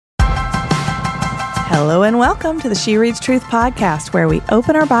Hello and welcome to the She Reads Truth podcast, where we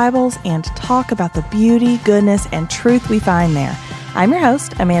open our Bibles and talk about the beauty, goodness, and truth we find there. I'm your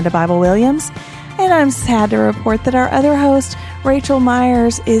host, Amanda Bible Williams, and I'm sad to report that our other host, Rachel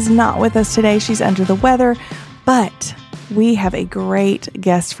Myers, is not with us today. She's under the weather, but we have a great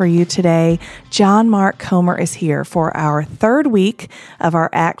guest for you today. John Mark Comer is here for our third week of our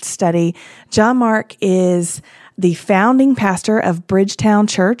Acts study. John Mark is the founding pastor of Bridgetown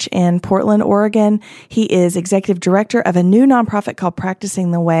Church in Portland, Oregon. He is executive director of a new nonprofit called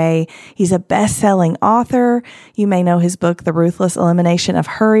Practicing the Way. He's a best-selling author. You may know his book, The Ruthless Elimination of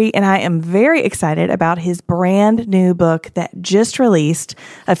Hurry, and I am very excited about his brand new book that just released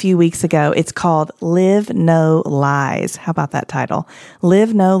a few weeks ago. It's called Live No Lies. How about that title?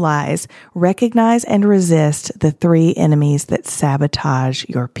 Live No Lies. Recognize and resist the three enemies that sabotage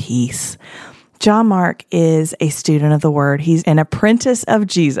your peace. John Mark is a student of the Word. He's an apprentice of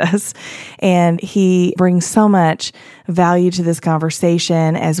Jesus, and he brings so much value to this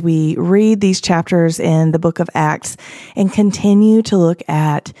conversation as we read these chapters in the book of Acts and continue to look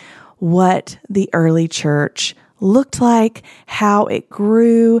at what the early church looked like, how it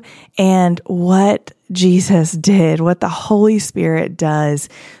grew, and what Jesus did, what the Holy Spirit does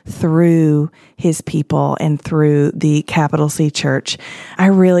through his people and through the capital C church. I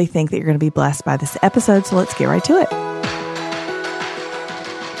really think that you're going to be blessed by this episode, so let's get right to it.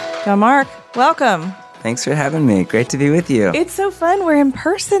 John Mark, welcome. Thanks for having me. Great to be with you. It's so fun. We're in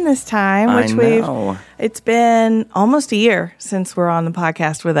person this time, which it's been almost a year since we're on the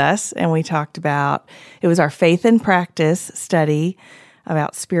podcast with us, and we talked about, it was our Faith and Practice study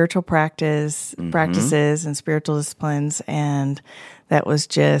about spiritual practices and spiritual disciplines, and that was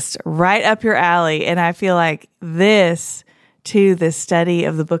just right up your alley. And I feel like this study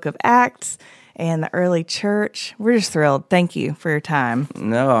of the book of Acts and the early church, we're just thrilled. Thank you for your time.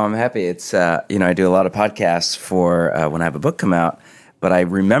 No, I'm happy. It's, I do a lot of podcasts for when I have a book come out, but I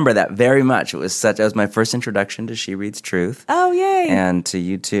remember that very much. That was my first introduction to She Reads Truth. Oh, yay. And to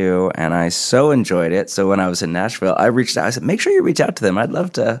you too. And I so enjoyed it. So when I was in Nashville, I reached out. I said, make sure you reach out to them. I'd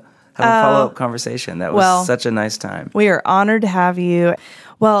love to have a follow-up conversation. That was such a nice time. We are honored to have you.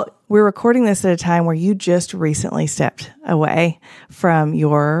 Well, we're recording this at a time where you just recently stepped away from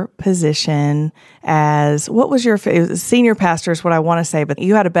your position as, what was your, it was senior pastor is what I want to say, but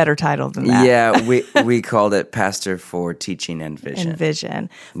you had a better title than that. Yeah, we called it Pastor for Teaching and Vision.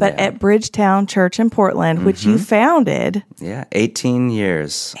 But at Bridgetown Church in Portland, which you founded. Yeah, 18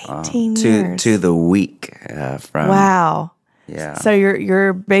 years. 18 years. To the week from. Wow. Yeah. So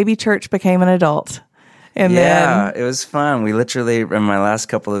your baby church became an adult. And then it was fun. We literally, in my last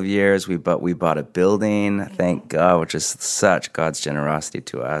couple of years, we bought a building, thank God, which is such God's generosity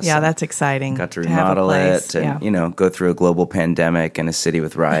to us. Yeah, that's exciting. Got to remodel it and, go through a global pandemic in a city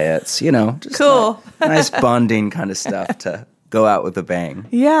with riots, just cool. nice bonding kind of stuff to go out with a bang.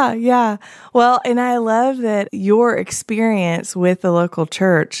 Yeah. Well, and I love that your experience with the local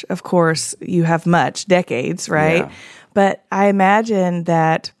church, of course, you have decades, right? Yeah. But I imagine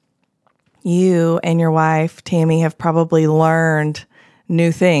that you and your wife, Tammy, have probably learned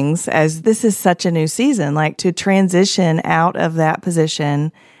new things as this is such a new season, like to transition out of that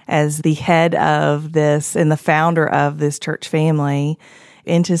position as the head of this and the founder of this church family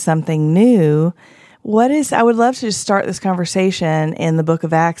into something new. I would love to just start this conversation in the book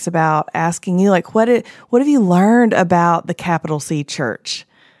of Acts about asking you, like, what have you learned about the capital C church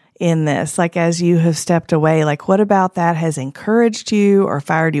in this? Like, as you have stepped away, like, what about that has encouraged you or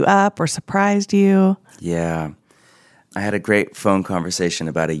fired you up or surprised you? Yeah. I had a great phone conversation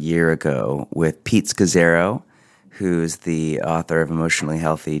about a year ago with Pete Scazzero, who's the author of Emotionally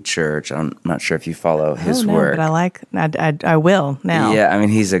Healthy Church. I'm not sure if you follow his work. But I will now. Yeah, I mean,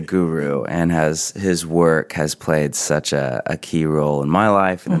 he's a guru, and his work has played such a key role in my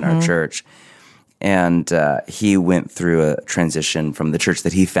life and in our church. And he went through a transition from the church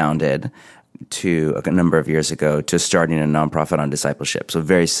that he founded to a number of years ago to starting a nonprofit on discipleship. So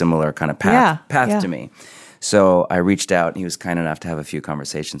very similar kind of path to me. So I reached out, and he was kind enough to have a few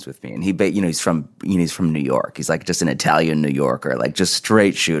conversations with me. And he's from New York. He's like just an Italian New Yorker, like just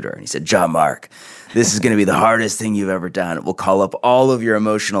straight shooter. And he said, John Mark, this is going to be the hardest thing you've ever done. It will call up all of your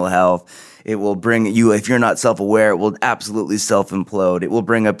emotional health. It will bring you, if you're not self-aware, it will absolutely self-implode. It will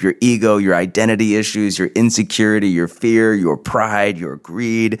bring up your ego, your identity issues, your insecurity, your fear, your pride, your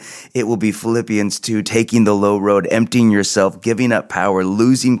greed. It will be Philippians 2, taking the low road, emptying yourself, giving up power,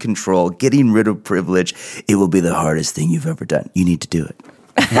 losing control, getting rid of privilege. It will be the hardest thing you've ever done. You need to do it.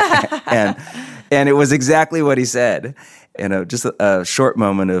 and it was exactly what he said. Just a short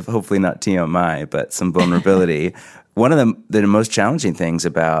moment of hopefully not TMI, but some vulnerability. one of the most challenging things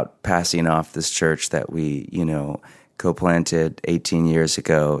about passing off this church that we, co-planted 18 years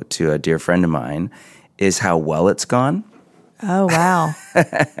ago to a dear friend of mine is how well it's gone. Oh, wow.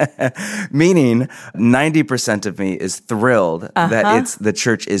 Meaning 90% of me is thrilled that the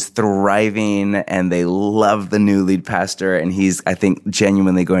church is thriving and they love the new lead pastor, and he's, I think,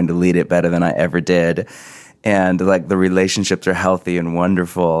 genuinely going to lead it better than I ever did. And like the relationships are healthy and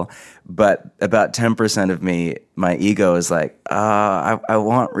wonderful. But about 10% of me, my ego is like, I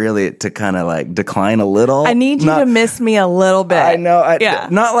want really it to kind of like decline a little. I need you to miss me a little bit. I know.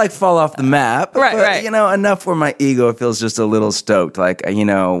 Not like fall off the map. Right. Enough where my ego feels just a little stoked. Like,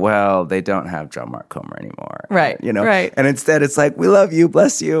 well, they don't have John Mark Comer anymore. Right. Right. And instead it's like, we love you.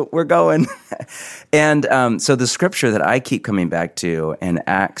 Bless you. We're going. And so the scripture that I keep coming back to, and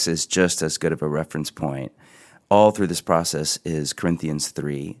Acts is just as good of a reference point all through this process, is Corinthians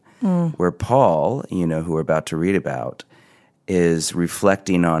 3. Where Paul, who we're about to read about, is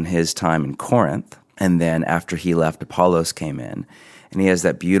reflecting on his time in Corinth. And then after he left, Apollos came in. And he has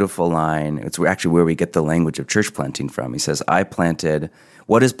that beautiful line. It's actually where we get the language of church planting from. He says, I planted,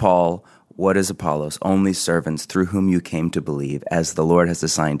 what is Paul? What is Apollos? Only servants through whom you came to believe, as the Lord has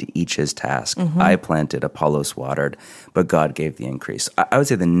assigned to each his task. I planted, Apollos watered, but God gave the increase. I would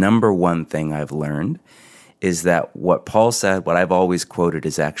say the number one thing I've learned is that what Paul said, what I've always quoted,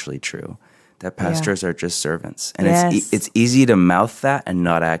 is actually true. That pastors are just servants. And it's easy to mouth that and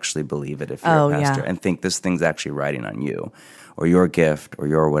not actually believe it if you're a pastor and think this thing's actually riding on you or your gift or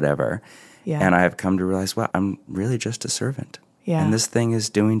your whatever. Yeah. And I have come to realize, wow, I'm really just a servant. Yeah. And this thing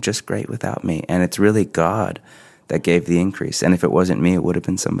is doing just great without me. And it's really God that gave the increase. And if it wasn't me, it would have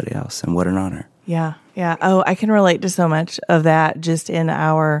been somebody else. And what an honor. Yeah. Oh, I can relate to so much of that just in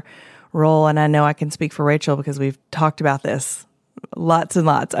our role, and I know I can speak for Rachel because we've talked about this lots and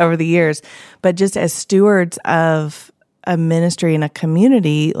lots over the years, but just as stewards of a ministry and a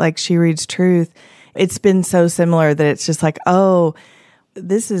community like She Reads Truth, it's been so similar that it's just like, oh,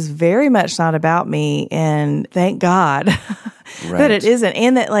 this is very much not about me, and thank God that it isn't.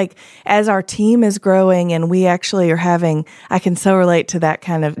 And that like as our team is growing and we actually are having, I can so relate to that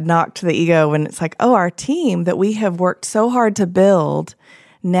kind of knock to the ego when it's like, oh, our team that we have worked so hard to build,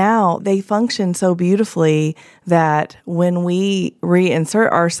 now they function so beautifully that when we reinsert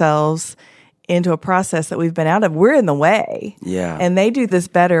ourselves into a process that we've been out of, we're in the way. Yeah. And they do this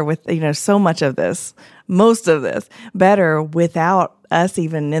better with, so much of this, most of this better without us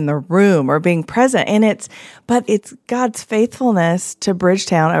even in the room or being present. And it's God's faithfulness to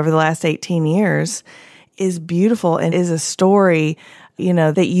Bridgetown over the last 18 years is beautiful and is a story,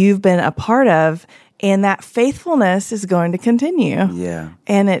 that you've been a part of. And that faithfulness is going to continue. Yeah.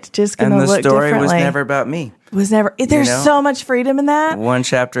 And it's just going to look differently. And the story was never about me. There's so much freedom in that. One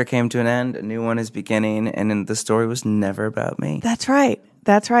chapter came to an end, a new one is beginning, and then the story was never about me. That's right.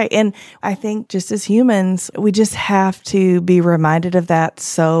 And I think just as humans, we just have to be reminded of that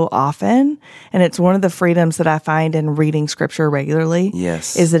so often. And it's one of the freedoms that I find in reading scripture regularly.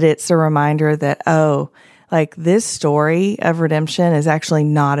 Yes. Is that it's a reminder that, like this story of redemption is actually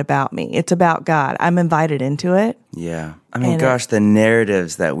not about me. It's about God. I'm invited into it. Yeah. I mean, the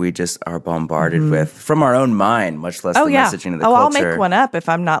narratives that we just are bombarded with from our own mind, much less the messaging of the culture. I'll make one up if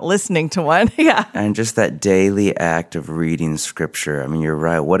I'm not listening to one. Yeah. And just that daily act of reading scripture. I mean, you're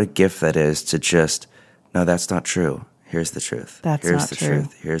right. What a gift that is to just, no, that's not true. Here's the truth. Here's the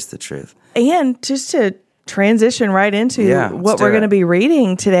truth. Here's the truth. And just to transition right into what we're going to be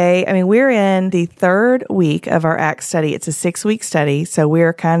reading today. I mean, we're in the third week of our Acts study. It's a 6-week study, so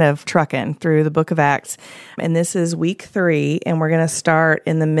we're kind of trucking through the book of Acts. And this is week 3, and we're going to start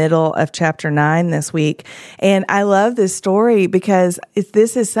in the middle of chapter 9 this week. And I love this story because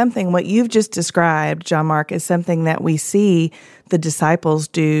this is something, what you've just described, John Mark, is something that we see the disciples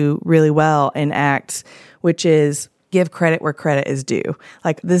do really well in Acts, which is give credit where credit is due.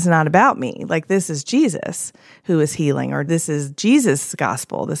 Like, this is not about me. Like, this is Jesus who is healing, or this is Jesus'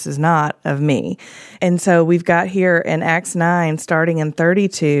 gospel. This is not of me. And so we've got here in Acts 9, starting in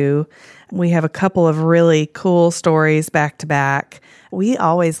 32, we have a couple of really cool stories back to back. We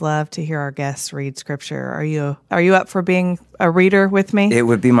always love to hear our guests read scripture. Are you up for being a reader with me? It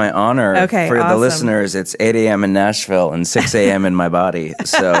would be my honor. Okay, for awesome. The listeners, it's 8 a.m. in Nashville and 6 a.m. in my body.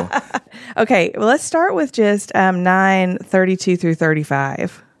 So, okay, well, let's start with just 9:32 through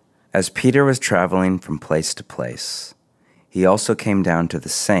 35. As Peter was traveling from place to place, he also came down to the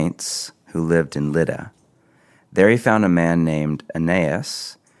saints who lived in Lydda. There he found a man named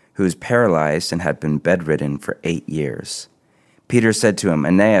Aeneas, who was paralyzed and had been bedridden for 8 years. Peter said to him,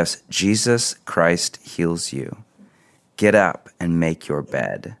 Aeneas, Jesus Christ heals you. Get up and make your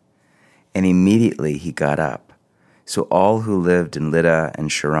bed. And immediately he got up. So all who lived in Lydda and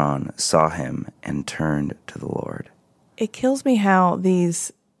Sharon saw him and turned to the Lord. It kills me how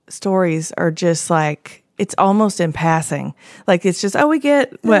these stories are just like, it's almost in passing. Like it's just, we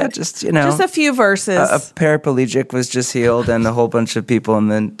get what? Just a few verses. A paraplegic was just healed, and a whole bunch of people in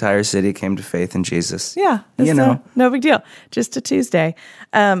the entire city came to faith in Jesus. Yeah. No big deal. Just a Tuesday.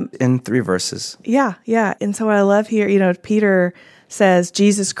 In 3 verses. Yeah. And so what I love here, Peter says,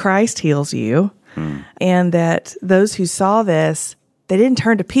 Jesus Christ heals you. And that those who saw this, they didn't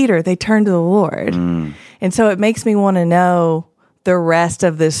turn to Peter, they turned to the Lord. And so it makes me want to know the rest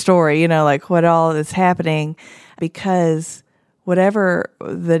of this story, like what all is happening, because whatever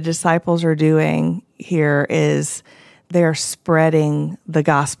the disciples are doing here is they're spreading the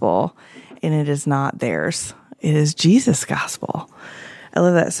gospel, and it is not theirs. It is Jesus' gospel. I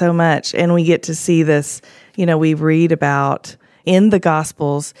love that so much. And we get to see this, we read about in the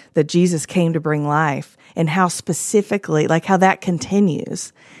Gospels that Jesus came to bring life, and how specifically, like how that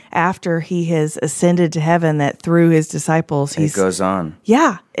continues after he has ascended to heaven, that through his disciples, he goes on.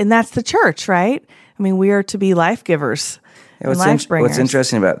 Yeah. And that's the church, right? I mean, we are to be life givers. What's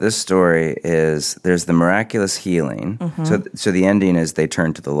interesting about this story is there's the miraculous healing. So the ending is they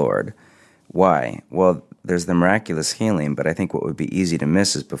turn to the Lord. Why? Well, there's the miraculous healing, but I think what would be easy to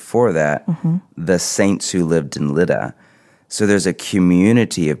miss is before that, the saints who lived in Lydda. So there's a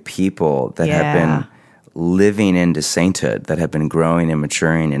community of people that have been living into sainthood, that have been growing and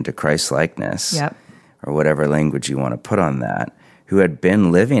maturing into Christ-likeness, or whatever language you want to put on that, who had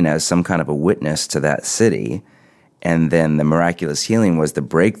been living as some kind of a witness to that city. And then the miraculous healing was the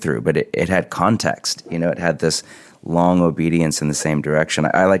breakthrough, but it had context. It had this long obedience in the same direction.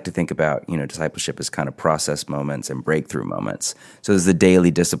 I like to think about, discipleship as kind of process moments and breakthrough moments. So there's the daily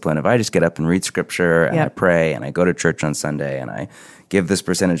discipline of I just get up and read scripture and I pray and I go to church on Sunday and I give this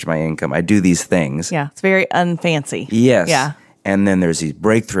percentage of my income. I do these things. Yeah, it's very unfancy. Yes. Yeah. And then there's these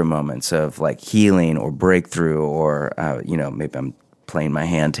breakthrough moments of like healing or breakthrough or, maybe I'm playing my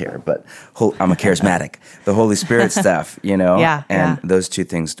hand here, but I'm a charismatic. The Holy Spirit stuff, and those two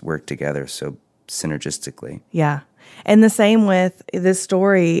things work together so synergistically. Yeah. And the same with this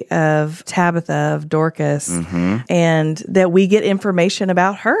story of Tabitha, of Dorcas, and that we get information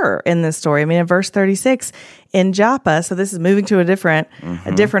about her in this story. I mean, in verse 36, in Joppa, so this is moving to a different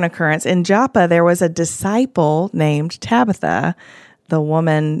occurrence. In Joppa, there was a disciple named Tabitha. The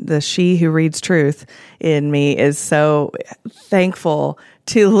woman, the she who reads truth in me is so thankful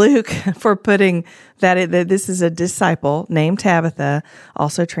to Luke for putting that this is a disciple named Tabitha,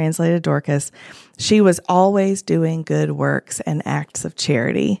 also translated Dorcas. She was always doing good works and acts of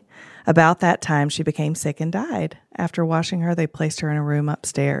charity. About that time, she became sick and died. After washing her, they placed her in a room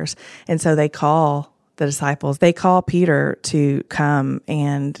upstairs. And so they call the disciples, they call Peter to come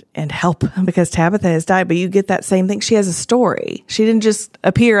and help because Tabitha has died. But you get that same thing. She has a story. She didn't just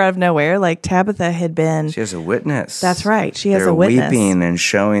appear out of nowhere. Like Tabitha had been. She has a witness. That's right. She has a witness. They're weeping and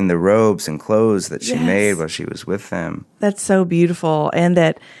showing the robes and clothes that she made while she was with them. That's so beautiful. And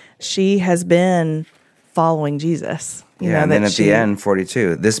that she has been following Jesus. And then at the end,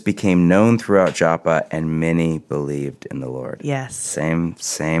 42, this became known throughout Joppa, and many believed in the Lord. Yes. Same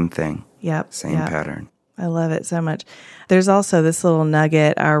thing. Yep. Same pattern. I love it so much. There's also this little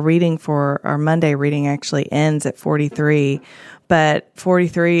nugget. Our reading for our Monday reading actually ends at 43, but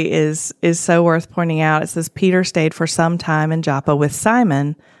 43 is so worth pointing out. It says, Peter stayed for some time in Joppa with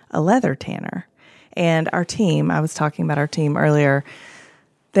Simon, a leather tanner. And our team, I was talking about our team earlier,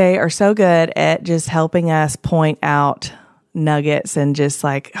 they are so good at just helping us point out nuggets and just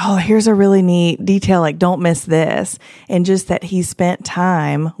like, oh, here's a really neat detail, like don't miss this. And just that he spent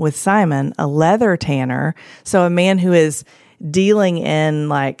time with Simon, a leather tanner, so a man who is dealing in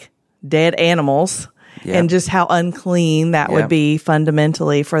like dead animals, and just how unclean that would be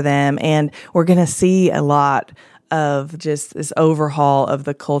fundamentally for them. And we're going to see a lot of just this overhaul of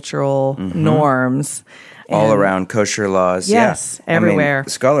the cultural norms. All around kosher laws. Yes, everywhere. I mean,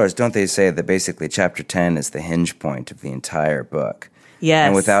 scholars, don't they say that basically chapter 10 is the hinge point of the entire book? Yes.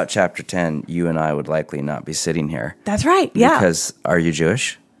 And without chapter 10, you and I would likely not be sitting here. That's right, yeah. Because are you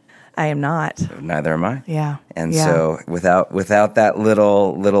Jewish? I am not. Neither am I. Yeah. And so without that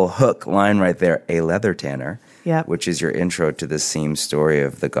little hook line right there, a leather tanner, which is your intro to this same story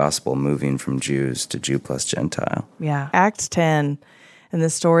of the gospel moving from Jews to Jew plus Gentile. Yeah. Acts 10 and the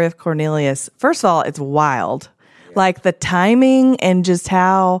story of Cornelius. First of all, it's wild. Like the timing and just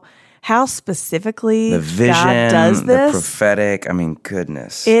how specifically the vision, God does this. The prophetic. I mean,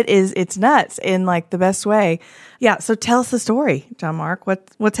 goodness. It's nuts in like the best way. Yeah. So tell us the story, John Mark.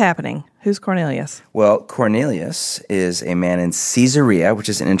 What's happening? Who's Cornelius? Well, Cornelius is a man in Caesarea, which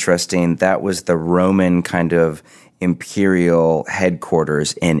is interesting. That was the Roman kind of imperial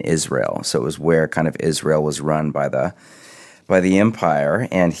headquarters in Israel. So it was where kind of Israel was run by the empire.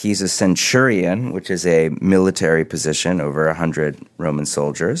 And he's a centurion, which is a military position, over 100 Roman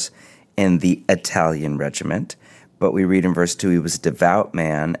soldiers in the Italian regiment. But we read in verse 2, he was a devout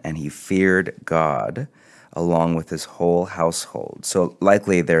man and he feared God along with his whole household. So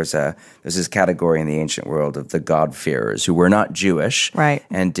likely there's this category in the ancient world of the God-fearers who were not Jewish, right,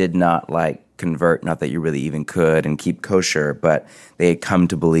 and did not convert, not that you really even could, and keep kosher, but they had come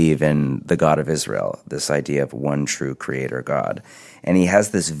to believe in the God of Israel, this idea of one true creator God. And he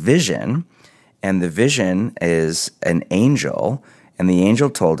has this vision, and the vision is an angel, and the angel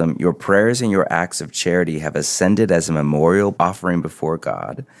told him, your prayers and your acts of charity have ascended as a memorial offering before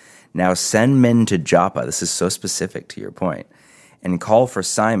God. Now send men to Joppa, this is so specific to your point, and call for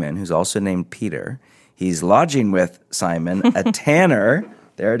Simon, who's also named Peter. He's lodging with Simon, a tanner,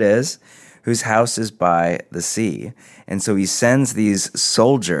 there it is, whose house is by the sea. And so he sends these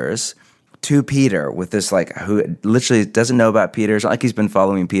soldiers to Peter with this, who literally doesn't know about Peter. It's not like he's been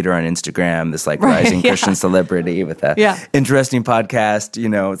following Peter on Instagram, this rising Christian celebrity with a interesting podcast.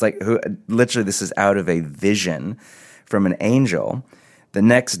 It's literally this is out of a vision from an angel. The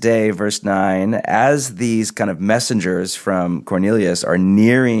next day, verse 9, as these kind of messengers from Cornelius are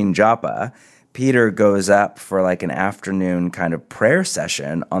nearing Joppa, Peter goes up for an afternoon kind of prayer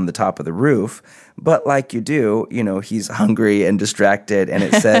session on the top of the roof. But like you do, he's hungry and distracted. And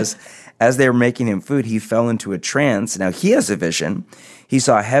it says, as they were making him food, he fell into a trance. Now he has a vision. He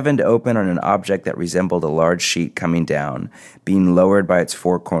saw heaven to open on an object that resembled a large sheet coming down, being lowered by its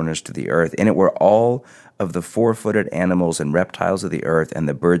four corners to the earth. In it were all of the four-footed animals and reptiles of the earth and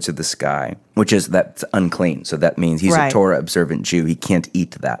the birds of the sky, that's unclean. So that means he's a Torah-observant Jew. He can't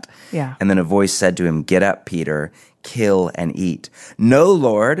eat that. Yeah. And then a voice said to him, get up, Peter, kill and eat. No,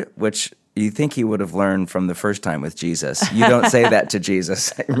 Lord, which you think he would have learned from the first time with Jesus. You don't say that to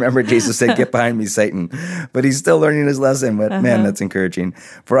Jesus. Remember, Jesus said, get behind me, Satan. But he's still learning his lesson. But man, that's encouraging.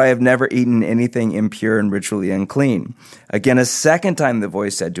 For I have never eaten anything impure and ritually unclean. Again, a second time the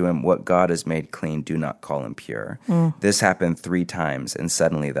voice said to him, what God has made clean, do not call impure. This happened 3 times, and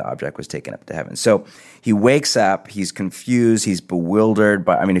suddenly the object was taken up to heaven. So he wakes up, he's confused, he's bewildered.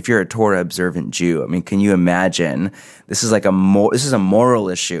 But if you're a Torah-observant Jew, can you imagine? This is this is a moral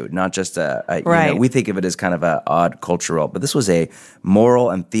issue, not just we think of it as kind of an odd cultural, but this was a moral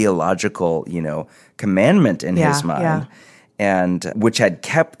and theological, commandment in his mind, and which had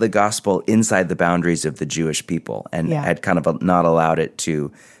kept the gospel inside the boundaries of the Jewish people and had kind of not allowed it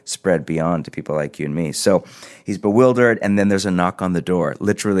to spread beyond to people like you and me. So he's bewildered, and then there's a knock on the door,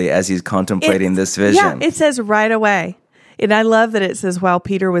 literally as he's contemplating this vision. Yeah, it says right away. And I love that it says, while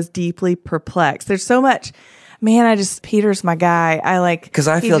Peter was deeply perplexed. There's so much... Man, Peter's my guy. Because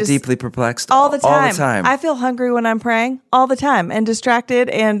I feel deeply perplexed all the time. All the time. I feel hungry when I'm praying all the time and distracted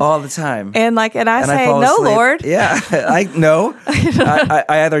and all the time. And I say, no, Lord. Yeah, no. I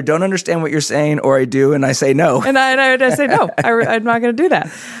either don't understand what you're saying or I do, and I say no. And I say no. I'm not going to do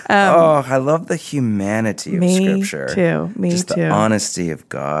that. I love the humanity of Scripture. Me Just too. the honesty of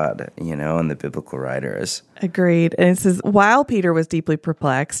God, and the biblical writers. Agreed. And it says, while Peter was deeply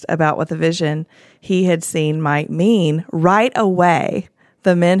perplexed about what the vision he had seen might mean, right away,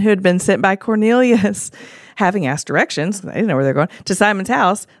 the men who had been sent by Cornelius, having asked directions, they didn't know where they're going, to Simon's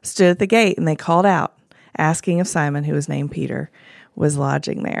house, stood at the gate, and they called out, asking if Simon, who was named Peter, was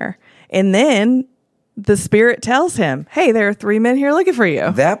lodging there. And then the Spirit tells him, hey, there are 3 men here looking for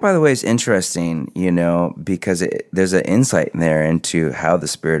you. That, by the way, is interesting, because there's an insight in there into how the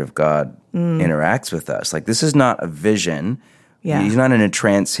Spirit of God interacts with us. This is not a vision. Yeah. He's not in a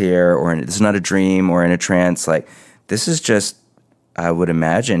trance here, this is not a dream or in a trance. This is just, I would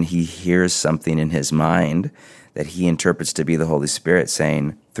imagine he hears something in his mind that he interprets to be the Holy Spirit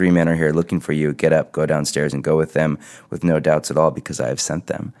saying, 3 men are here looking for you. Get up, go downstairs and go with them with no doubts at all because I have sent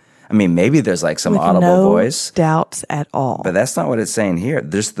them. Maybe there's some with audible voice. No doubts at all. But that's not what it's saying here.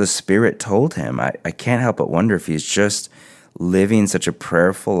 There's the Spirit told him. I can't help but wonder if he's just living such a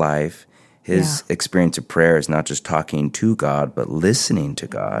prayerful life. His experience of prayer is not just talking to God, but listening to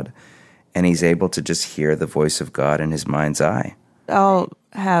God. And he's able to just hear the voice of God in his mind's eye. I'll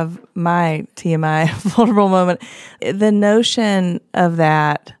have my TMI vulnerable moment. The notion of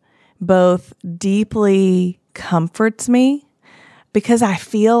that both deeply comforts me, because I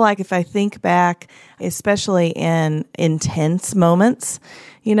feel like if I think back, especially in intense moments,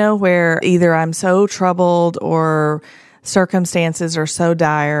 where either I'm so troubled or circumstances are so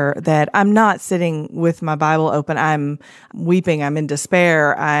dire that I'm not sitting with my Bible open. I'm weeping. I'm in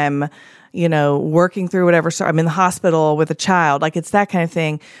despair. I'm, working through whatever. So I'm in the hospital with a child. It's that kind of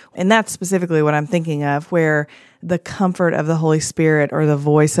thing. And that's specifically what I'm thinking of, where the comfort of the Holy Spirit or the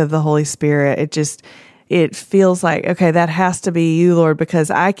voice of the Holy Spirit. It feels like, okay, that has to be you, Lord,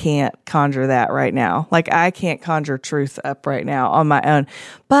 because I can't conjure that right now. Like, I can't conjure truth up right now on my own.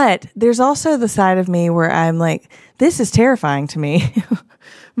 But there's also the side of me where I'm like, this is terrifying to me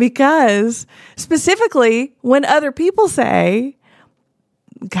because specifically when other people say,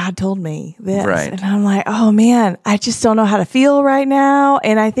 God told me this. Right. And I'm like, oh man, I just don't know how to feel right now.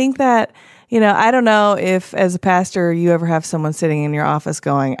 And I think that, I don't know if as a pastor, you ever have someone sitting in your office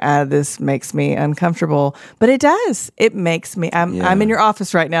going, this makes me uncomfortable, but it does. It makes me, I'm in your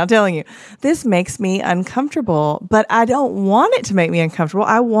office right now telling you, this makes me uncomfortable, but I don't want it to make me uncomfortable.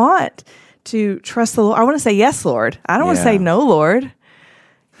 I want to trust the Lord. I want to say, yes, Lord. I don't want to say no, Lord.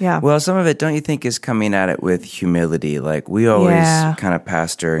 Yeah. Well, some of it, don't you think, is coming at it with humility? Like, we always kind of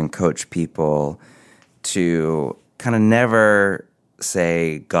pastor and coach people to kind of never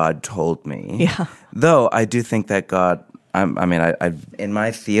say, God told me. Yeah. Though I do think that God, I in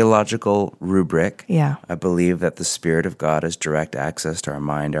my theological rubric, I believe that the Spirit of God has direct access to our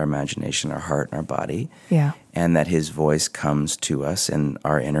mind, our imagination, our heart, and our body. Yeah. And that His voice comes to us in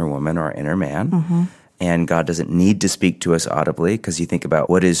our inner woman or inner man. Mm-hmm. And God doesn't need to speak to us audibly, because you think about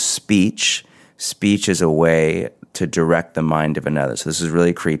what is speech. Speech is a way to direct the mind of another. So this is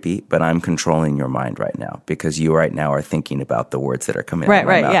really creepy, but I'm controlling your mind right now because you right now are thinking about the words that are coming out of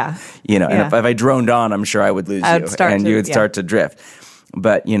my mouth. And if I droned on, I'm sure I would lose you and you would start to drift.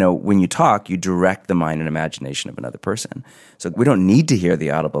 But, when you talk, you direct the mind and imagination of another person. So we don't need to hear the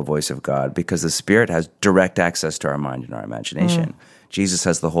audible voice of God because the Spirit has direct access to our mind and our imagination. Jesus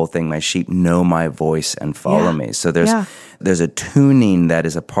says the whole thing, my sheep know my voice and follow me. So there's a tuning that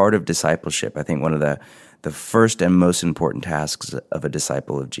is a part of discipleship. I think one of the first and most important tasks of a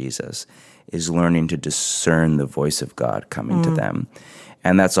disciple of Jesus is learning to discern the voice of God coming to them.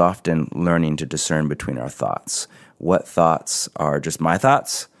 And that's often learning to discern between our thoughts. What thoughts are just my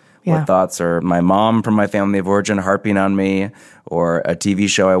thoughts? What thoughts are my mom from my family of origin harping on me? Or a TV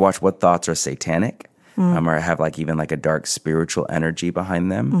show I watch, what thoughts are satanic? Or have even a dark spiritual energy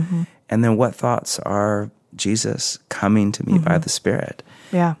behind them. Mm-hmm. And then what thoughts are Jesus coming to me by the Spirit?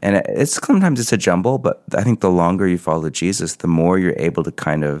 Yeah. And sometimes it's a jumble, but I think the longer you follow Jesus, the more you're able to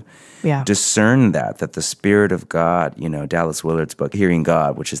kind of discern that the Spirit of God, Dallas Willard's book, Hearing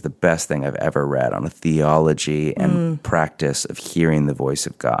God, which is the best thing I've ever read on a theology and practice of hearing the voice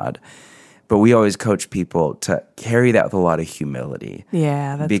of God. But we always coach people to carry that with a lot of humility.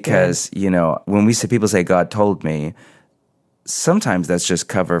 Yeah, that's because, good. When people say, God told me, sometimes that's just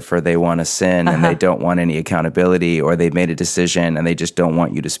cover for they want to sin and they don't want any accountability, or they've made a decision and they just don't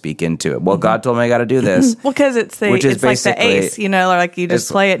want you to speak into it. Well, God told me I got to do this. Well, because it's like the ace, like you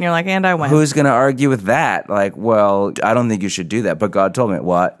just play it and you're like, and I win. Who's going to argue with that? Well, I don't think you should do that, but God told me.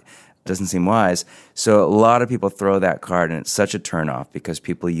 Well, doesn't seem wise. So a lot of people throw that card, and it's such a turnoff because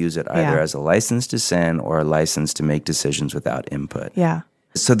people use it either as a license to sin or a license to make decisions without input. Yeah.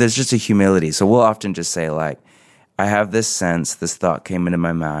 So there's just a humility. So we'll often just say I have this sense, this thought came into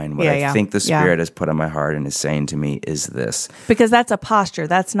my mind. What I think the Spirit has put on my heart and is saying to me is this. Because that's a posture.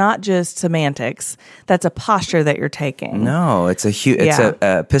 That's not just semantics. That's a posture that you're taking. No, it's a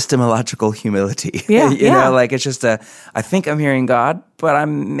epistemological humility. Yeah, it's just I think I'm hearing God, but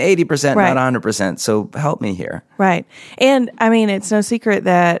I'm 80%, not 100%. So help me here. Right. And it's no secret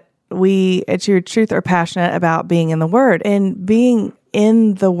that we at Your Truth are passionate about being in the Word, and being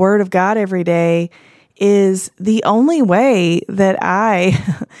in the Word of God every day is the only way that I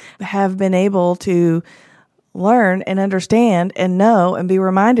have been able to learn and understand and know and be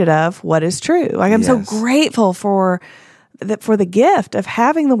reminded of what is true. I'm so grateful for the gift of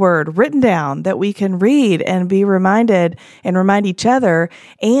having the Word written down that we can read and be reminded and remind each other,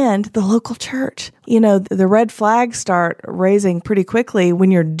 and the local church. The red flags start raising pretty quickly when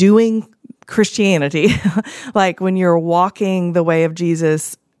you're doing Christianity, like when you're walking the way of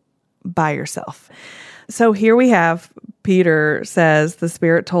Jesus by yourself. So here we have Peter says the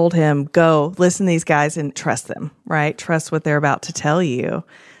Spirit told him, go listen to these guys and trust them, right? Trust what they're about to tell you.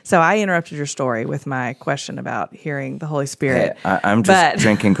 So I interrupted your story with my question about hearing the Holy Spirit. Hey, I'm just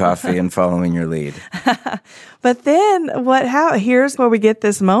drinking coffee and following your lead. But then here's where we get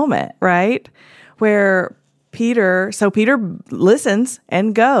this moment, right? Where Peter listens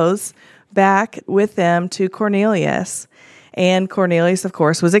and goes back with them to Cornelius. And Cornelius, of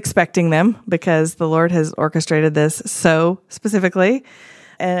course, was expecting them because the Lord has orchestrated this so specifically.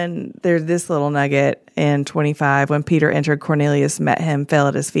 And there's this little nugget in 25. When Peter entered, Cornelius met him, fell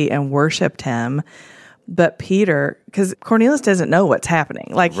at his feet, and worshipped him. But Peter, because Cornelius doesn't know what's happening.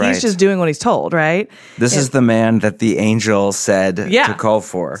 Like, Right. he's just doing what he's told, right? This is the man that the angel said to call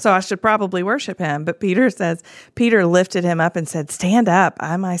for. So I should probably worship him. But Peter lifted him up and said, "Stand up.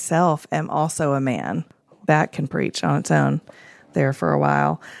 I myself am also a man." That can preach on its own there for a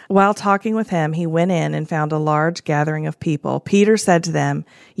while. While talking with him, he went in and found a large gathering of people. Peter said to them,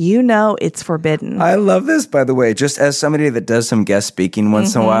 "You know it's forbidden." I love this, by the way. Just as somebody that does some guest speaking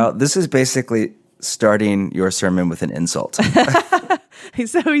once in a while, this is basically starting your sermon with an insult.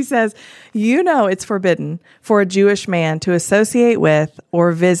 So he says, "You know it's forbidden for a Jewish man to associate with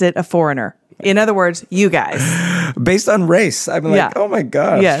or visit a foreigner." In other words, you guys. Based on race. I'm like, oh my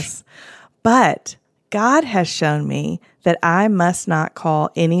gosh. Yes. But God has shown me that I must not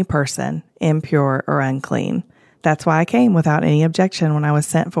call any person impure or unclean. That's why I came without any objection when I was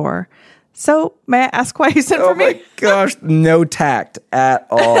sent for. So may I ask why you sent for me? Oh my gosh, no tact at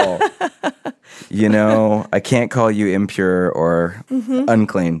all. I can't call you impure or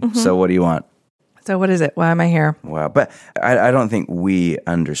unclean. So what do you want? So what is it? Why am I here? Wow. But I don't think we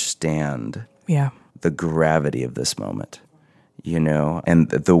understand the gravity of this moment, and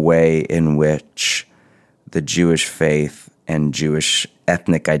the way in which the Jewish faith and Jewish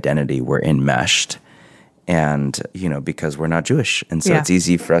ethnic identity were enmeshed. And, because we're not Jewish. And so it's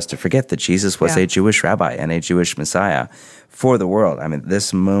easy for us to forget that Jesus was a Jewish rabbi and a Jewish Messiah for the world. I mean,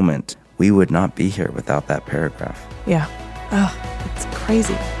 this moment, we would not be here without that paragraph. Yeah. Oh, it's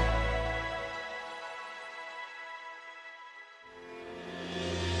crazy.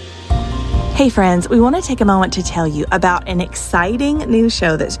 Hey friends, we want to take a moment to tell you about an exciting new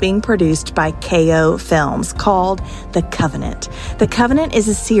show that's being produced by KO Films called The Covenant. The Covenant is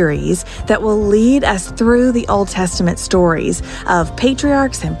a series that will lead us through the Old Testament stories of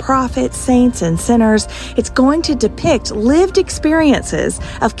patriarchs and prophets, saints and sinners. It's going to depict lived experiences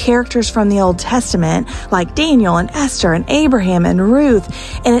of characters from the Old Testament like Daniel and Esther and Abraham and Ruth,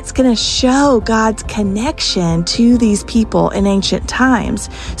 and it's going to show God's connection to these people in ancient times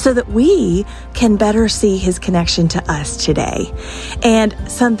so that we can better see his connection to us today. And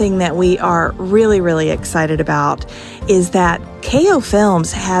something that we are really, really excited about is that KO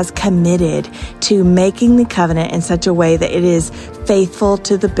Films has committed to making the covenant in such a way that it is faithful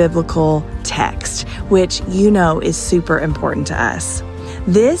to the biblical text, which is super important to us.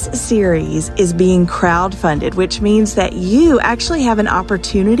 This series is being crowdfunded, which means that you actually have an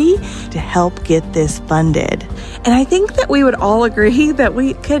opportunity to help get this funded. And I think that we would all agree that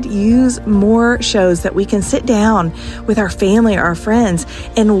we could use more shows that we can sit down with our family or our friends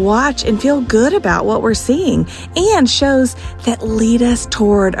and watch and feel good about what we're seeing, and shows that lead us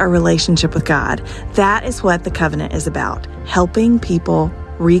toward a relationship with God. That is what the covenant is about, helping people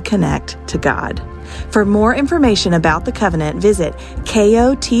reconnect to God. For more information about the covenant, visit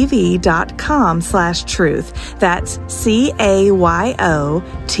kotv.com/truth. That's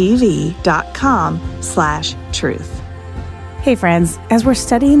KAYOTV.com/truth. Hey friends, as we're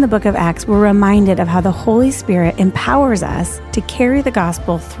studying the book of Acts, we're reminded of how the Holy Spirit empowers us to carry the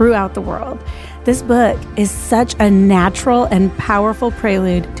gospel throughout the world. This book is such a natural and powerful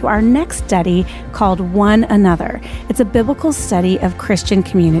prelude to our next study called One Another. It's a biblical study of Christian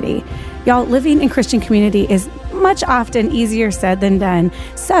community. Y'all, living in Christian community is much often easier said than done.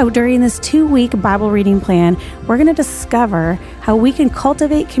 So during this 2-week Bible reading plan, we're going to discover how we can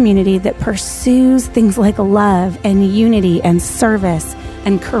cultivate community that pursues things like love and unity and service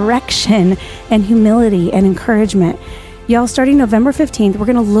and correction and humility and encouragement. Y'all, starting November 15th, we're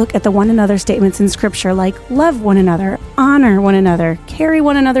going to look at the one another statements in Scripture like love one another, honor one another, carry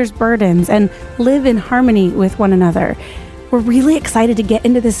one another's burdens, and live in harmony with one another. We're really excited to get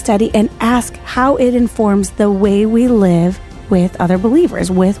into this study and ask how it informs the way we live with other believers,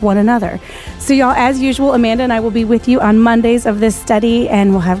 with one another. So y'all, as usual, Amanda and I will be with you on Mondays of this study,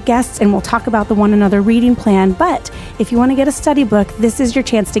 and we'll have guests and we'll talk about the one another reading plan. But if you want to get a study book, this is your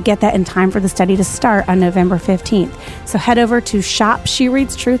chance to get that in time for the study to start on November 15th. So head over to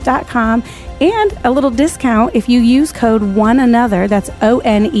shopshereadstruth.com, and a little discount if you use code ONEANOTHER, that's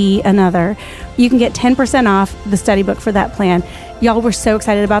ONE another, you can get 10% off the study book for that plan. Y'all, we're so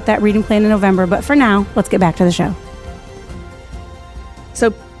excited about that reading plan in November, but for now, let's get back to the show.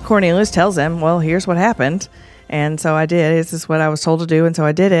 So Cornelius tells him, well, here's what happened. And so I did. This is what I was told to do. And so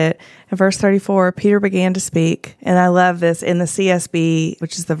I did it. In verse 34, Peter began to speak. And I love this in the CSB,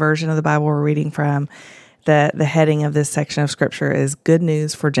 which is the version of the Bible we're reading from. The heading of this section of Scripture is Good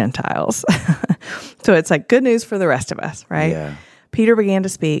News for Gentiles. So it's like good news for the rest of us, right? Yeah. Peter began to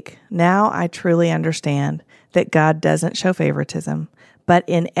speak. Now I truly understand that God doesn't show favoritism, but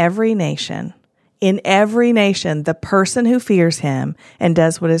in every nation, the person who fears him and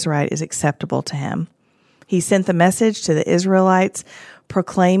does what is right is acceptable to him. He sent the message to the Israelites,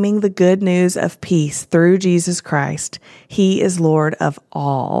 proclaiming the good news of peace through Jesus Christ. He is Lord of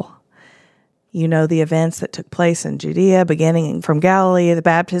all. You know the events that took place in Judea, beginning from Galilee, the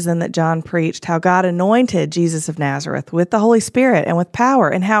baptism that John preached, how God anointed Jesus of Nazareth with the Holy Spirit and with power,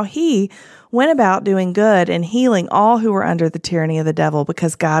 and how he went about doing good and healing all who were under the tyranny of the devil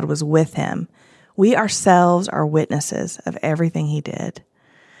because God was with him. We ourselves are witnesses of everything he did.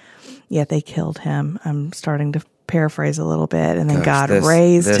 Yet they killed him. I'm starting to paraphrase a little bit. And then God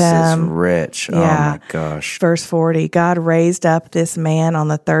raised him. This is rich. Yeah. Oh my gosh. Verse 40, God raised up this man on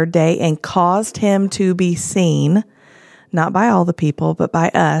the third day and caused him to be seen, not by all the people, but by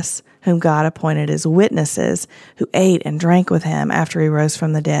us, whom God appointed as witnesses, who ate and drank with him after he rose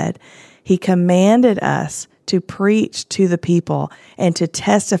from the dead. He commanded us to preach to the people and to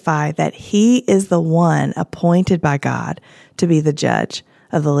testify that he is the one appointed by God to be the judge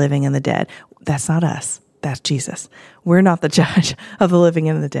of the living and the dead. That's not us. That's Jesus. We're not the judge of the living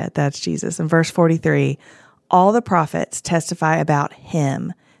and the dead. That's Jesus. In verse 43, all the prophets testify about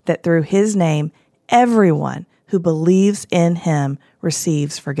him, that through his name, everyone who believes in him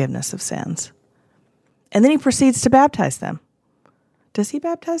receives forgiveness of sins. And then he proceeds to baptize them. Does he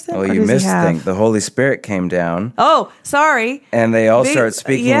baptize them? Oh, you missed the thing. The Holy Spirit came down. Oh, sorry. And they all start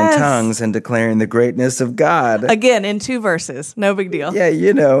speaking in tongues and declaring the greatness of God. Again, in 2 verses. No big deal.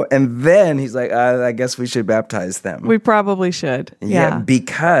 Yeah, and then he's like, I guess we should baptize them. We probably should. Yeah.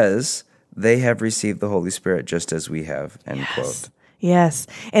 Because they have received the Holy Spirit just as we have, end quote. Yes.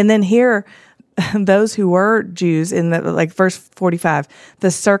 And then here, those who were Jews in verse 45,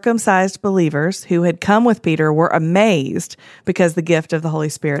 the circumcised believers who had come with Peter were amazed because the gift of the Holy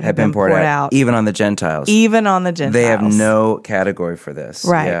Spirit had been poured out. Even on the Gentiles. Even on the Gentiles. They have no category for this.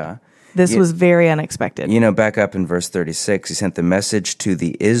 Right. Yeah. This was very unexpected. Back up in verse 36, he sent the message to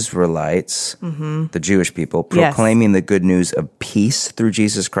the Israelites, the Jewish people, proclaiming the good news of peace through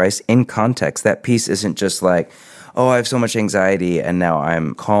Jesus Christ in context. That peace isn't just like, oh, I have so much anxiety and now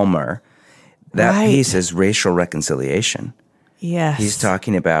I'm calmer. That peace is racial reconciliation. Yes. He's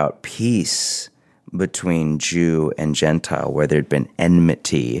talking about peace between Jew and Gentile, where there'd been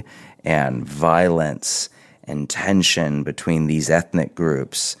enmity and violence and tension between these ethnic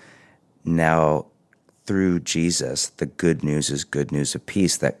groups. Now, through Jesus, the good news is good news of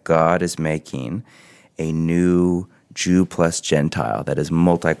peace, that God is making a new Jew plus Gentile that is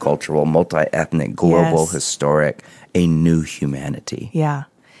multicultural, multi-ethnic, global, historic, a new humanity. Yeah.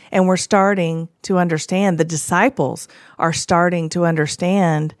 And we're starting to understand, the disciples are starting to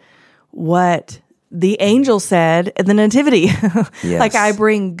understand what the angel said in the Nativity. Like, I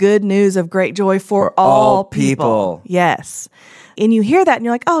bring good news of great joy for all people. Yes. And you hear that and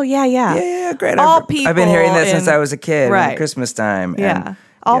you're like, oh, yeah. Yeah, great. All people. I've been hearing that since I was a kid, right. At Christmas time. Yeah.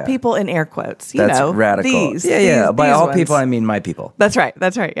 All people in air quotes. That's radical. These. By all ones. people, I mean my people. That's right,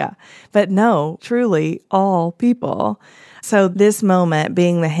 yeah. But no, truly, all people. So this moment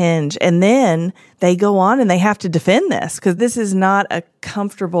being the hinge, and then they go on and they have to defend this because this is not a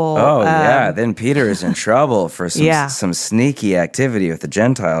comfortable. Oh then Peter is in trouble for some sneaky activity with the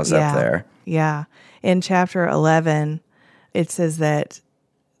Gentiles up there. Yeah, in chapter 11, it says that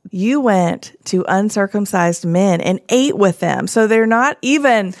you went to uncircumcised men and ate with them. So they're not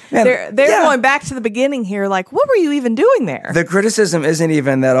even, they're going back to the beginning here. Like, what were you even doing there? The criticism isn't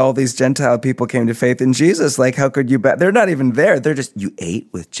even that all these Gentile people came to faith in Jesus. Like, how could you, they're not even there. They're just, you ate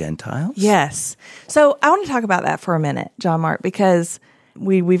with Gentiles? Yes. So I want to talk about that for a minute, John Mark, because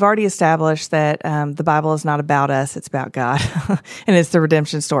we've already established that the Bible is not about us, it's about God. And it's the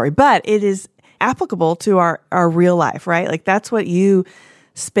redemption story. But it is applicable to our real life, right? Like, that's what you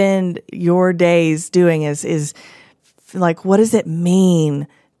spend your days doing is like, what does it mean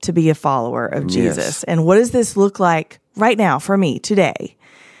to be a follower of Jesus? Yes. And what does this look like right now for me today?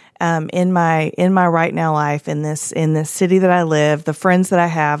 In my right now life, in this city that I live, the friends that I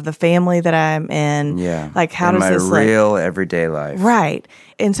have, the family that I'm in, like, how does this look? In my real everyday life. Right.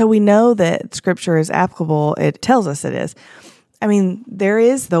 And so we know that Scripture is applicable. It tells us it is. I mean, there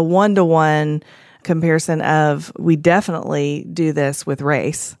is the one-to-one comparison of, we definitely do this with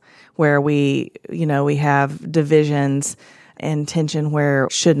race, where we have divisions and tension where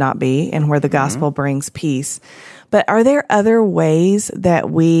it should not be, and where the gospel brings peace. But are there other ways that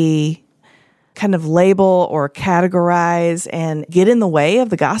we kind of label or categorize and get in the way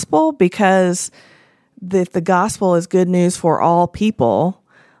of the gospel? Because if the gospel is good news for all people,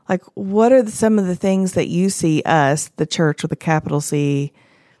 like, what are some of the things that you see us, the church with a capital C,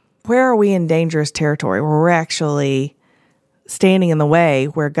 where are we in dangerous territory, where we're actually standing in the way,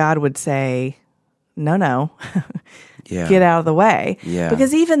 where God would say, no, get out of the way. Yeah.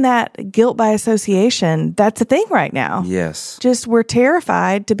 Because even that guilt by association, that's a thing right now. Yes. Just we're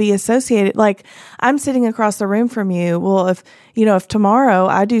terrified to be associated. Like, I'm sitting across the room from you. Well, if tomorrow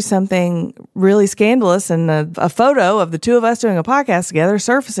I do something really scandalous and a photo of the two of us doing a podcast together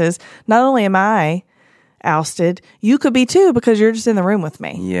surfaces, not only am I ousted, you could be too, because you're just in the room with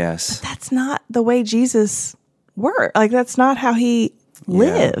me. Yes. But that's not the way Jesus worked. Like, that's not how he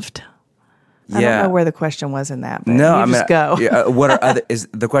lived. I don't know where the question was in that, but just go. What are is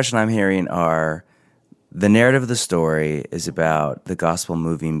the question I'm hearing are, the narrative of the story is about the gospel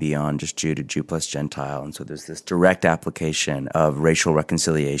moving beyond just Jew to Jew plus Gentile. And so there's this direct application of racial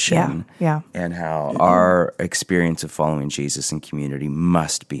reconciliation and how our experience of following Jesus in community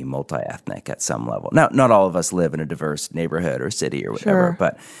must be multi-ethnic at some level. Now, not all of us live in a diverse neighborhood or city or whatever,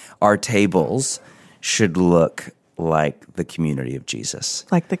 but our tables should look like the community of Jesus.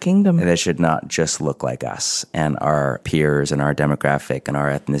 Like the kingdom. And they should not just look like us and our peers and our demographic and our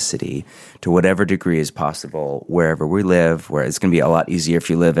ethnicity to whatever degree is possible wherever we live, where it's going to be a lot easier if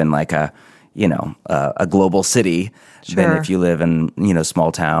you live in like a global city than if you live in,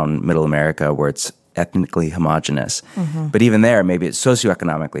 small town, middle America, where it's ethnically homogenous. But even there, maybe it's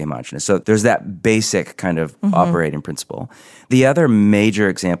socioeconomically homogenous. So there's that basic kind of operating principle. The other major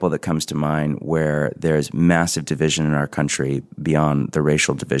example that comes to mind where there's massive division in our country beyond the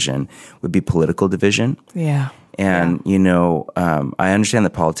racial division would be political division. Yeah. And, I understand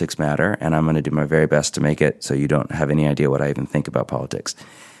that politics matter, and I'm going to do my very best to make it so you don't have any idea what I even think about politics.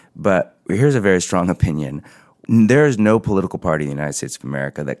 But here's a very strong opinion. There is no political party in the United States of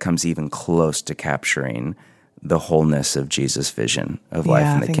America that comes even close to capturing the wholeness of Jesus' vision of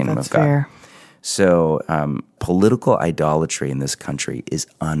life in the kingdom of God. Fair. So political idolatry in this country is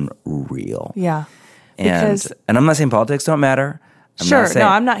unreal. Yeah. And I'm not saying politics don't matter.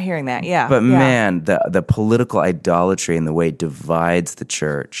 I'm not hearing that. Yeah. But man, the political idolatry and the way it divides the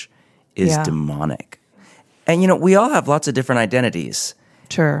church is demonic. And, we all have lots of different identities.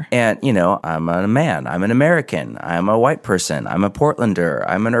 Sure. And, I'm a man, I'm an American, I'm a white person, I'm a Portlander,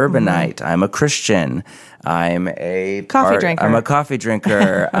 I'm an urbanite, I'm a Christian, I'm a coffee drinker. I'm a coffee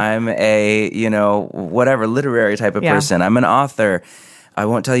drinker, I'm a, whatever, literary type of person, I'm an author. I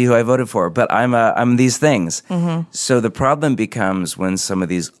won't tell you who I voted for, but I'm these things. So the problem becomes when some of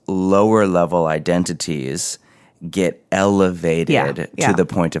these lower level identities get elevated to the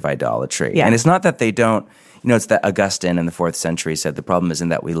point of idolatry. And it's not that they don't, it's that Augustine in the 4th century said the problem isn't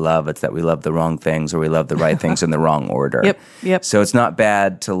that we love, it's that we love the wrong things or we love the right things in the wrong order. Yep. So it's not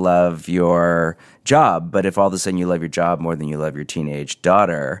bad to love your job, but if all of a sudden you love your job more than you love your teenage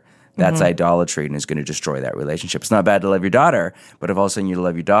daughter, that's idolatry and is going to destroy that relationship. It's not bad to love your daughter, but if all of a sudden you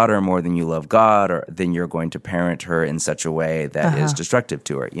love your daughter more than you love God, then you're going to parent her in such a way that is destructive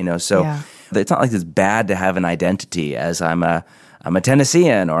to her. So it's not like it's bad to have an identity as I'm a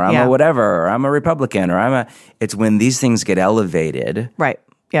Tennessean or I'm a whatever or I'm a Republican or it's when these things get elevated. Right.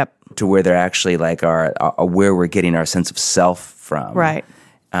 Yep. To where they're actually like where we're getting our sense of self from. Right.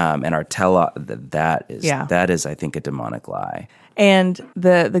 And our that is, I think, a demonic lie. And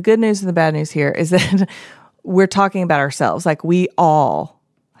the good news and the bad news here is that we're talking about ourselves. Like, we all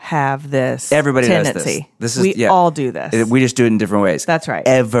have this Everybody tendency. does this. We all do this. We just do it in different ways. That's right.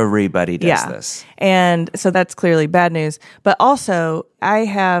 Everybody does this. And so that's clearly bad news. But also, I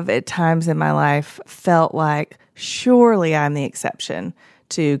have at times in my life felt like surely I'm the exception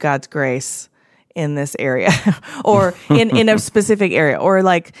to God's grace in this area or in a specific area or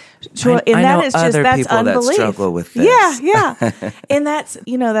like, and I that know is other that's people unbelief. That struggle with this. Yeah. And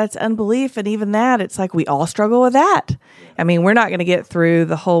that's unbelief. And even that, it's like we all struggle with that. I mean, we're not going to get through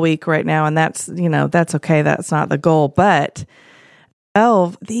the whole week right now, and that's okay. That's not the goal. But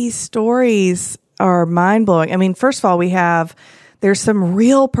these stories are mind blowing. I mean, first of all, there's some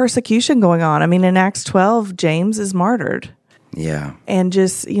real persecution going on. I mean, in Acts 12, James is martyred. Yeah. And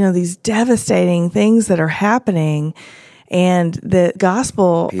just, these devastating things that are happening. And the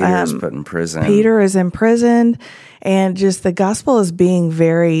gospel. Peter is put in prison. Peter is imprisoned. And just the gospel is being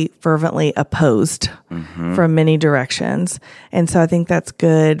very fervently opposed from many directions. And so I think that's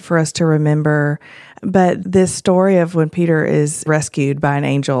good for us to remember. But this story of when Peter is rescued by an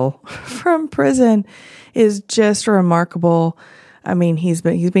angel from prison is just remarkable. I mean, he's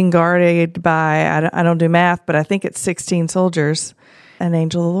been guarded by, I don't do math, but I think it's 16 soldiers. An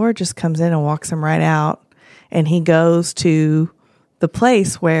angel of the Lord just comes in and walks him right out. And he goes to the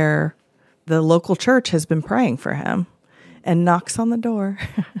place where the local church has been praying for him and knocks on the door.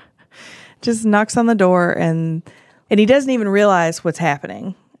 Just knocks on the door and he doesn't even realize what's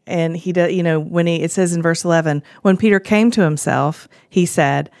happening. And he does, it says in verse 11, when Peter came to himself, he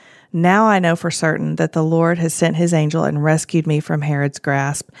said, Now I know for certain that the Lord has sent his angel and rescued me from Herod's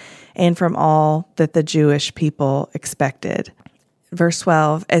grasp and from all that the Jewish people expected. Verse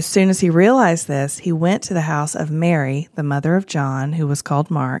 12, as soon as he realized this, he went to the house of Mary, the mother of John, who was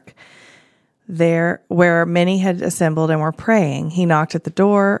called Mark, there where many had assembled and were praying. He knocked at the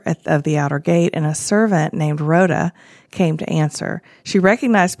door of the outer gate, and a servant named Rhoda came to answer. She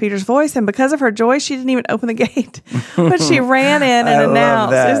recognized Peter's voice, and because of her joy, she didn't even open the gate. But she ran in and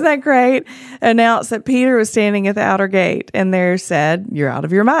announced, isn't that great? Announced that Peter was standing at the outer gate, and there said, you're out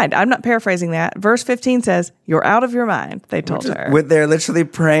of your mind. I'm not paraphrasing that. Verse 15 says, you're out of your mind, they told her. They're literally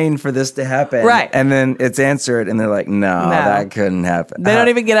praying for this to happen. Right. And then it's answered, and they're like, no, that couldn't happen. They don't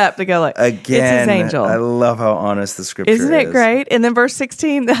even get up to go like, again, it's his angel. I love how honest the scripture is. Isn't it great? And then verse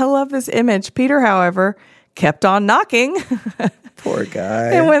 16, I love this image. Peter, however, kept on knocking. Poor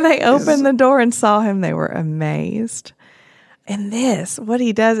guy. And when they opened the door and saw him, they were amazed. And this, what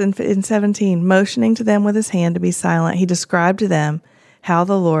he does in 17, motioning to them with his hand to be silent, he described to them how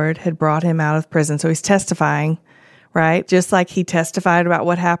the Lord had brought him out of prison. So he's testifying, right? Just like he testified about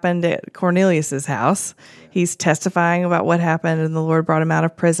what happened at Cornelius's house. He's testifying about what happened, and the Lord brought him out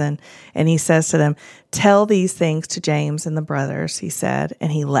of prison. And he says to them, tell these things to James and the brothers, he said,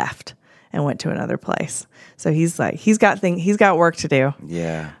 and he left and went to another place. So he's like, he's got work to do.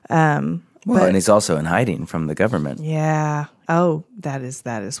 Yeah. And he's also in hiding from the government. Yeah. Oh, that is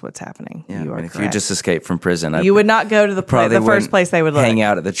what's happening. Yeah. You are if correct. you just escaped from prison, you would not go to the first place they would look. Hang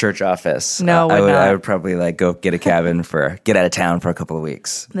out at the church office. No, I would probably go get a cabin get out of town for a couple of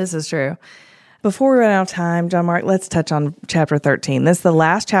weeks. This is true. Before we run out of time, John Mark, let's touch on chapter 13. This is the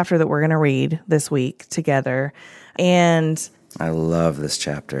last chapter that we're going to read this week together. And I love this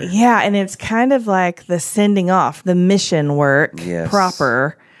chapter. Yeah, and it's kind of like the sending off, the mission work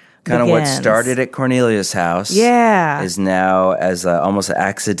proper. Kind of what started at Cornelius' house is now, as almost an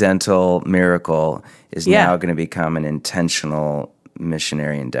accidental miracle, is now going to become an intentional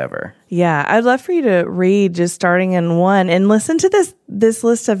missionary endeavor. Yeah, I'd love for you to read just starting in 1 and listen to this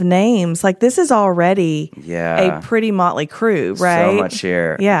list of names. Like, this is already a pretty motley crew, right? So much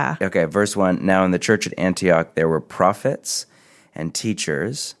here. Yeah. Okay, verse 1. Now in the church at Antioch there were prophets and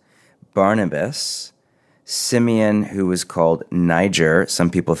teachers, Barnabas, Simeon, who was called Niger, some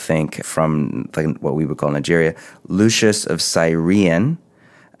people think from what we would call Nigeria, Lucius of Cyrene,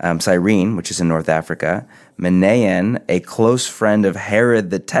 which is in North Africa, Manaen, a close friend of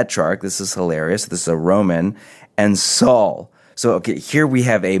Herod the Tetrarch, this is hilarious, this is a Roman, and Saul. So, here we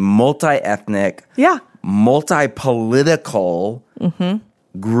have a multi-ethnic, multi-political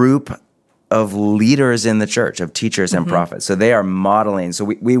group of leaders in the church, of teachers and prophets. So they are modeling. So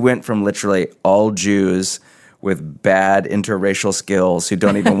we went from literally all Jews with bad interracial skills who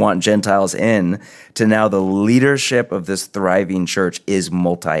don't even want Gentiles in, to now the leadership of this thriving church is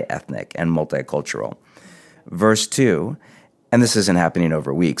multi-ethnic and multicultural. Verse 2, and this isn't happening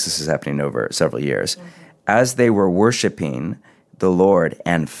over weeks, this is happening over several years. As they were worshiping the Lord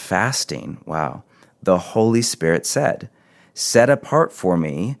and fasting, the Holy Spirit said, set apart for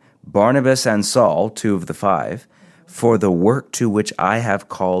me Barnabas and Saul, 2 of the 5, for the work to which I have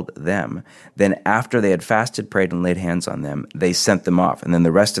called them. Then after they had fasted, prayed, and laid hands on them, they sent them off. And then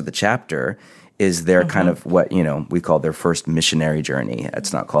the rest of the chapter is their kind of what, we call their first missionary journey.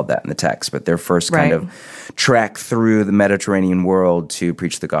 It's not called that in the text, but their first kind of trek through the Mediterranean world to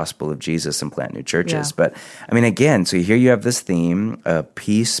preach the gospel of Jesus and plant new churches. Yeah. But, again, so here you have this theme of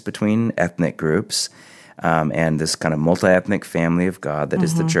peace between ethnic groups, and this kind of multi-ethnic family of God that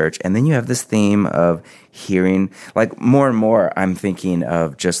is the church. And then you have this theme of hearing, more and more I'm thinking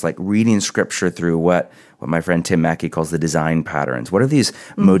of just reading scripture through what my friend Tim Mackey calls the design patterns. What are these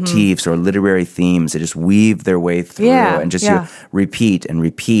motifs or literary themes that just weave their way through and just you repeat and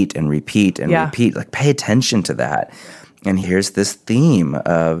repeat and repeat and repeat? Pay attention to that. And here's this theme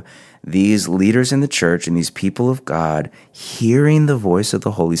of these leaders in the church and these people of God hearing the voice of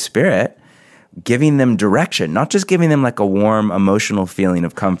the Holy Spirit, giving them direction, not just giving them a warm emotional feeling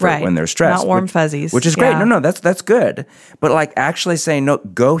of comfort when they're stressed. Not warm fuzzies. Which is great. No, that's good. But actually saying, no,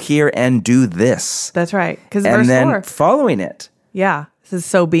 go here and do this. That's right. Because and verse then 4. Following it. Yeah.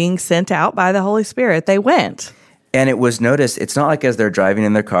 So being sent out by the Holy Spirit, they went. And it was noticed, it's not like as they're driving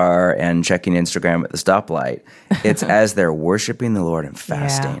in their car and checking Instagram at the stoplight. It's as they're worshiping the Lord and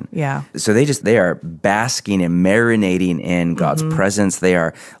fasting. Yeah. So they are basking and marinating in God's presence. They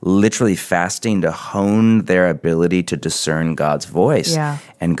are literally fasting to hone their ability to discern God's voice. Yeah.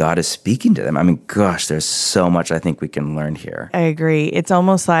 And God is speaking to them. Gosh, there's so much I think we can learn here. I agree. It's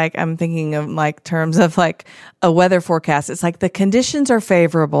almost like I'm thinking of terms of a weather forecast. It's the conditions are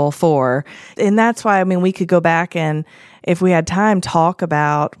favorable for, and that's why, we could go back and if we had time, talk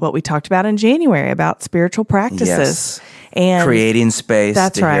about what we talked about in January about spiritual practices. Yes. And creating space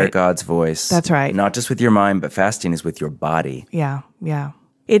that's to hear right. God's voice. That's right. Not just with your mind, but fasting is with your body. Yeah, yeah.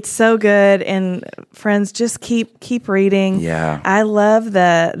 It's so good. And friends, just keep reading. Yeah. I love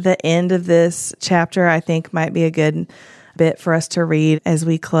the end of this chapter. I think might be a good bit for us to read as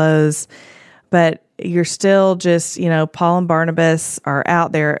we close. But you're still just, Paul and Barnabas are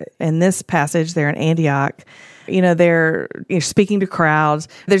out there in this passage. They're in Antioch. They're speaking to crowds.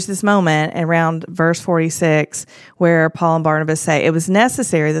 There's this moment around verse 46 where Paul and Barnabas say, "It was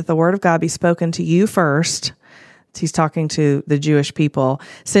necessary that the word of God be spoken to you first." He's talking to the Jewish people.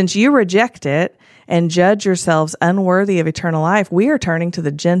 "Since you reject it and judge yourselves unworthy of eternal life, we are turning to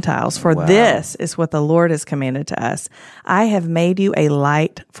the Gentiles, for this is what the Lord has commanded to us. I have made you a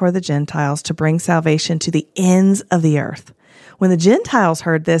light for the Gentiles to bring salvation to the ends of the earth." When the Gentiles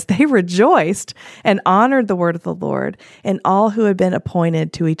heard this, they rejoiced and honored the word of the Lord, and all who had been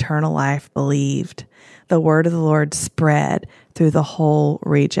appointed to eternal life believed. The word of the Lord spread through the whole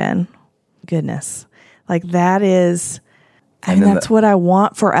region. Goodness. Like that is, that's what I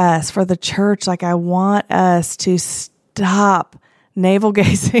want for us, for the church. Like I want us to stop navel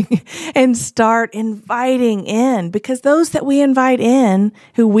gazing and start inviting in, because those that we invite in,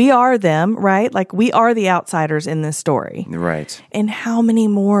 who we are them, right? Like we are the outsiders in this story. Right. And how many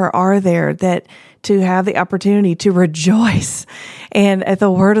more are there that to have the opportunity to rejoice and at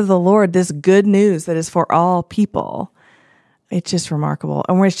the word of the Lord, this good news that is for all people. It's just remarkable.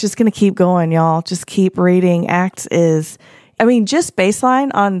 And we're just going to keep going, y'all. Just keep reading. Acts is, just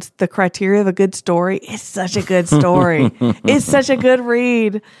baseline on the criteria of a good story. It's such a good story. It's such a good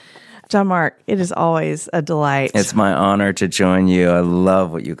read. John Mark, it is always a delight. It's my honor to join you. I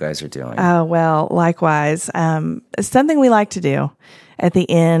love what you guys are doing. Oh, well, likewise. It's something we like to do at the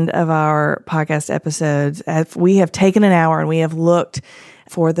end of our podcast episodes. We have taken an hour and we have looked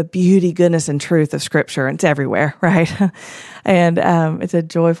for the beauty, goodness, and truth of Scripture. It's everywhere, right? And it's a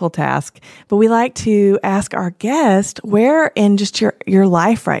joyful task. But we like to ask our guest, where in just your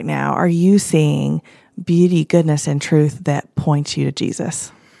life right now are you seeing beauty, goodness, and truth that points you to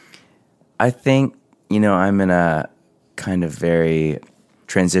Jesus? I think, I'm in a kind of very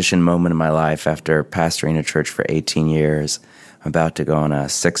transition moment in my life after pastoring a church for 18 years. I'm about to go on a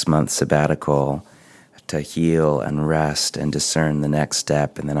 6-month sabbatical to heal and rest and discern the next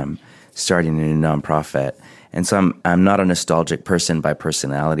step. And then I'm starting a new nonprofit. And so I'm not a nostalgic person by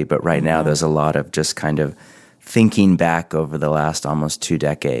personality, but right now there's a lot of just kind of thinking back over the last almost 2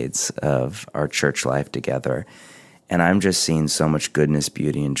 decades of our church life together. And I'm just seeing so much goodness,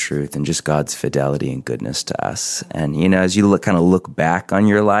 beauty, and truth, and just God's fidelity and goodness to us. And, as you look back on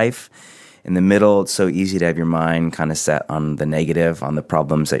your life, in the middle, it's so easy to have your mind kind of set on the negative, on the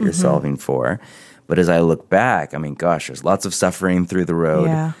problems that you're solving for. But as I look back, there's lots of suffering through the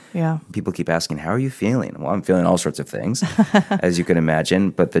road. Yeah. People keep asking, how are you feeling? Well, I'm feeling all sorts of things, as you can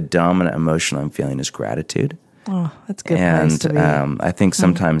imagine. But the dominant emotion I'm feeling is gratitude. Oh, that's a good place to be. I think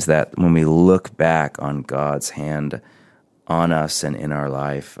sometimes that when we look back on God's hand on us and in our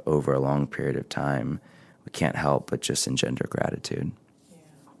life over a long period of time, we can't help but just engender gratitude.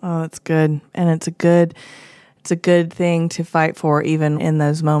 Oh, that's good. And it's a good thing to fight for, even in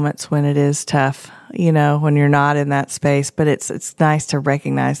those moments when it is tough, when you're not in that space. But it's nice to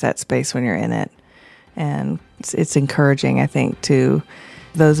recognize that space when you're in it. And it's encouraging, I think, to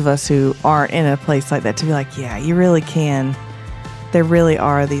those of us who aren't in a place like that to be like, yeah, you really can. There really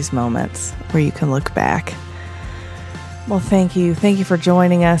are these moments where you can look back. Well, thank you. Thank you for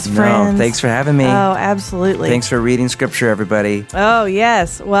joining us, friends. Thanks for having me. Oh, absolutely. Thanks for reading Scripture, everybody. Oh,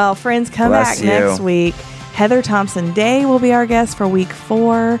 yes. Well, friends, come back next week. Heather Thompson Day will be our guest for week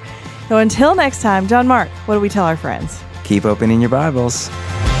 4. So until next time, John Mark, what do we tell our friends? Keep opening your Bibles.